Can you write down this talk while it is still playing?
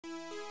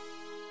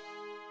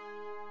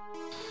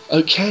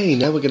Okay,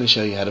 now we're going to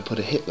show you how to put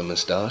a Hitler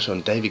moustache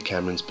on David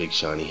Cameron's big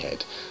shiny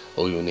head.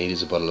 All you'll need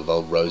is a bottle of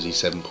Old Rosie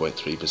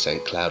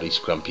 7.3% cloudy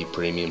scrumpy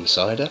premium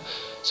cider,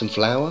 some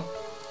flour,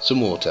 some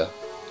water,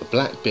 a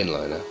black bin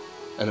liner,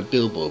 and a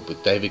billboard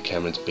with David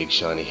Cameron's big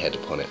shiny head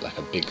upon it like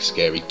a big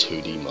scary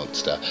 2D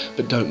monster.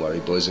 But don't worry,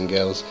 boys and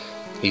girls,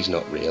 he's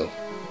not real.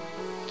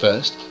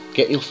 First,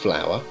 get your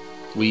flour.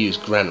 We use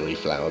granary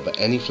flour, but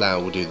any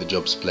flour will do the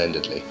job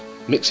splendidly.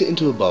 Mix it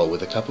into a bowl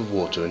with a cup of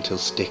water until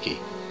sticky.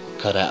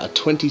 Cut out a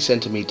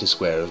 20cm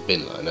square of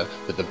bin liner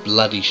with a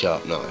bloody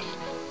sharp knife.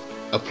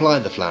 Apply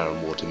the flour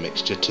and water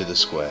mixture to the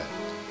square.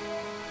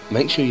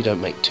 Make sure you don't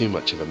make too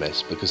much of a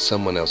mess because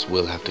someone else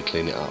will have to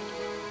clean it up.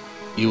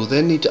 You will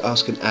then need to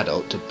ask an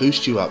adult to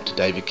boost you up to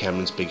David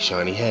Cameron's big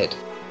shiny head.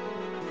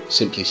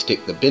 Simply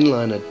stick the bin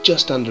liner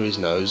just under his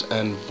nose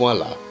and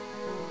voila,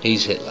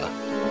 he's Hitler.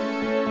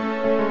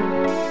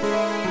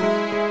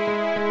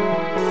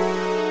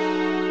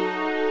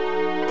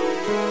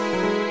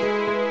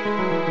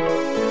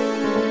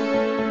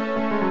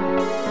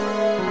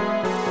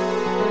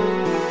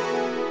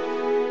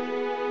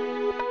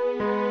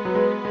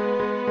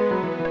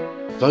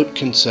 Vote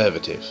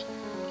Conservative,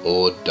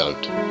 or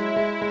don't.